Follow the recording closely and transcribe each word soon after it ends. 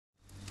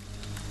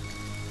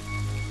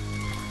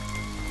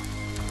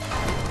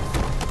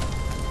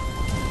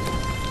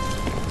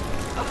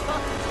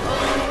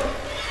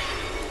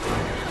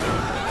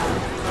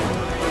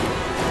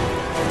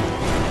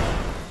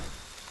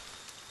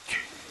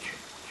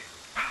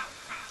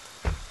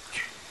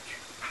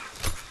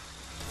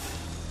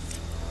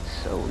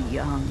So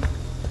young.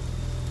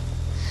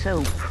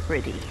 So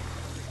pretty.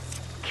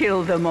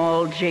 Kill them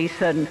all,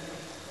 Jason.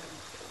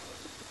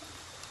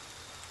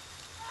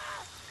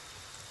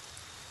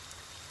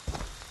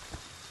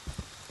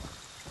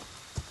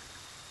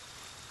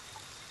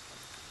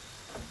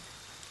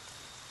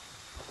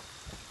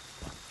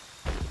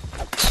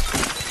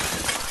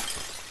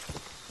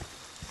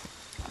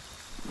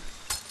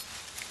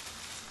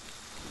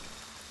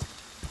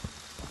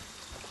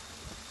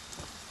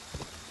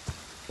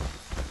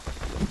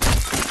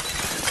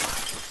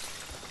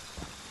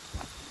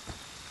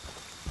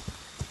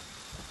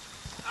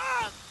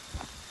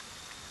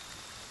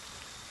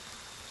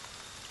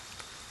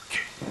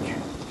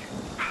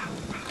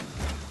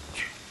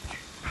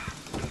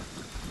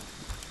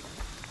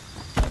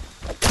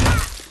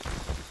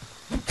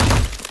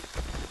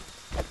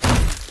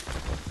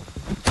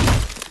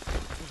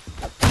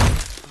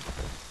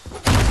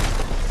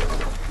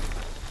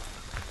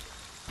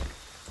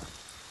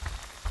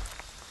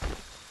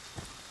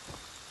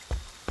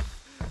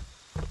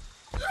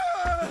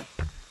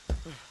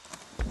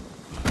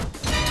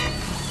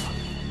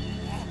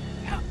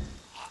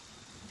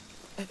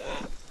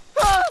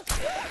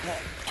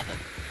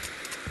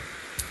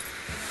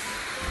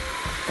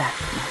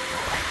 That's my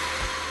boy.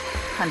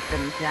 Hunt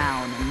them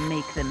down and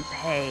make them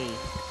pay.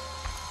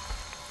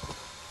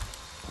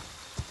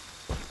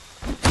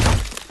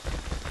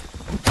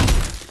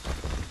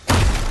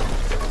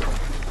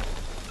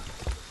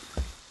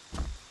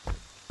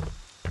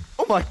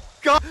 Oh my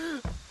God!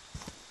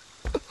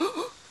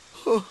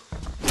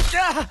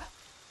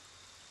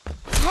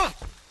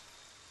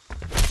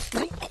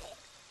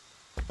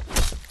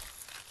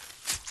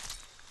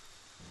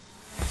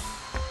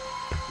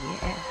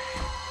 Yes.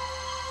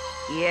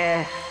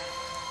 Yes.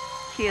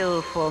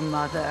 Kill for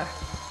Mother.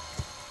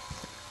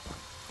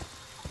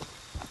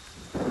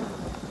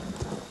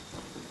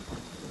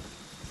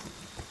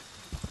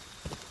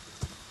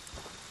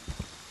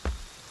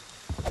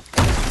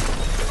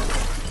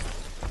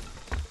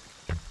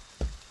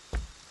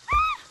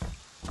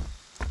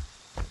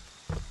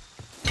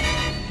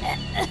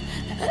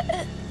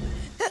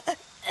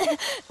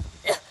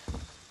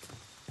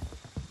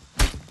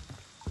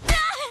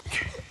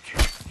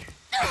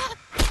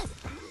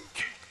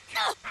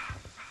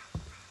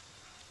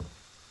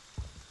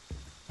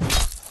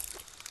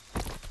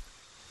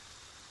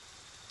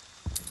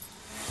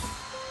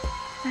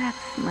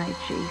 That's my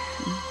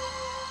Jason.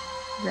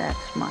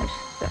 That's my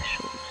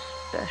special,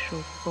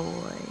 special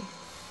boy.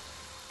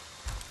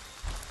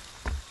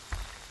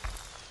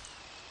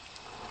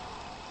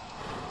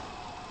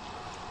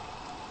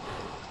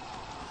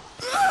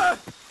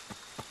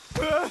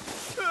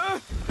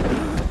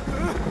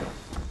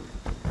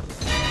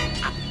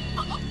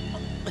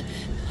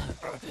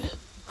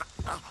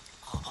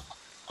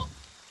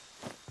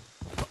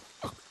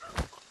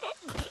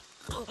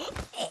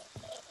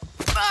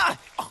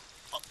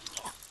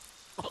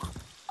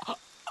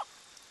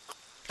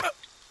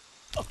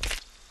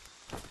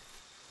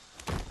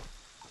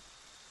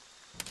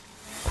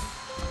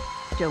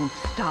 Don't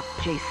stop,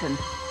 Jason.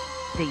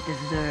 They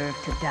deserve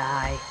to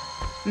die.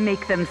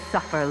 Make them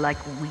suffer like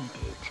we did.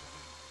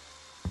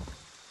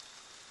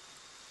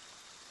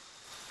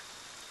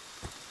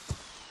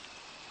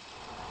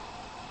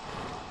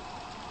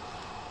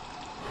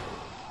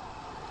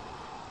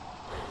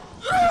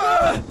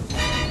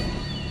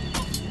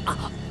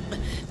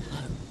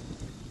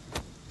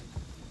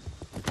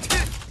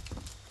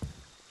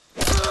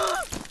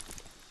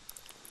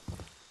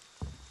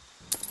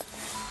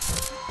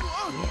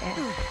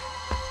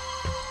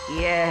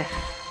 Yes.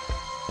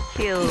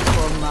 Kill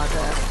for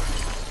Mother.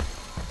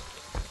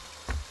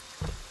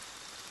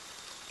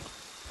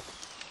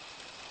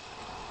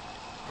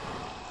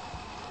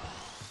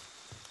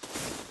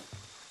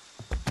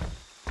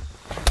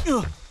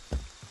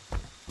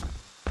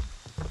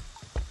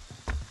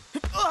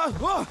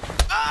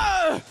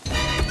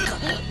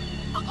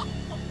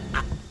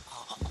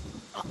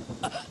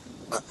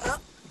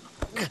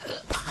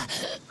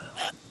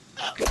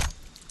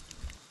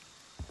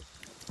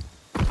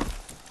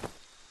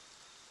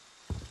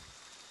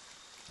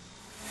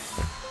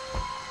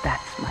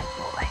 That's my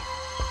boy.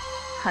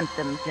 Hunt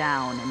them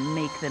down and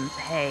make them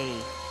pay.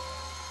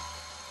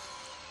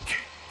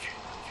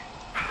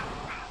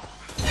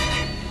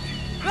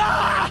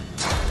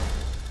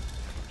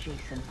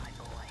 Jason, my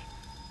boy,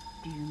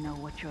 do you know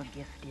what your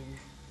gift is?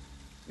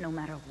 No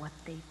matter what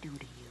they do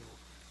to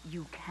you,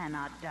 you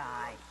cannot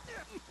die.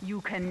 You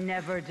can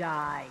never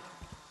die.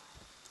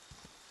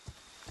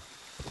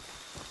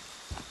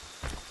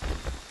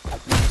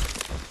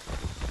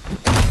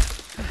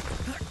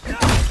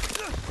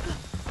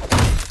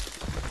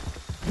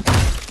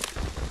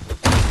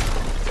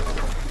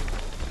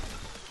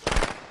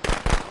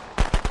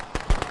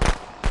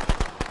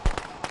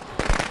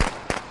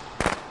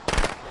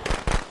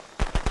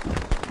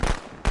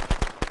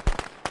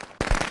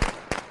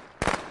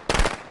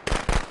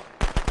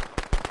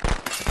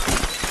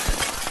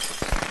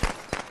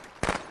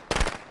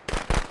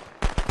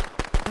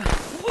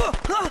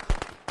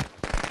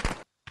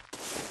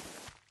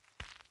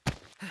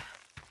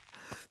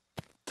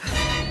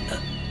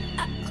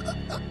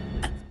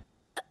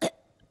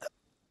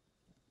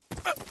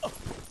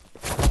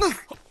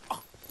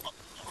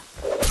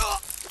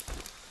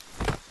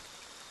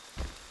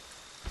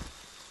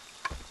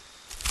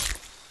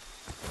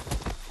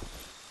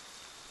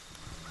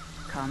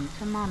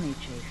 to mommy,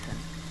 Jason.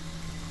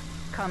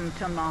 Come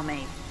to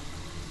mommy.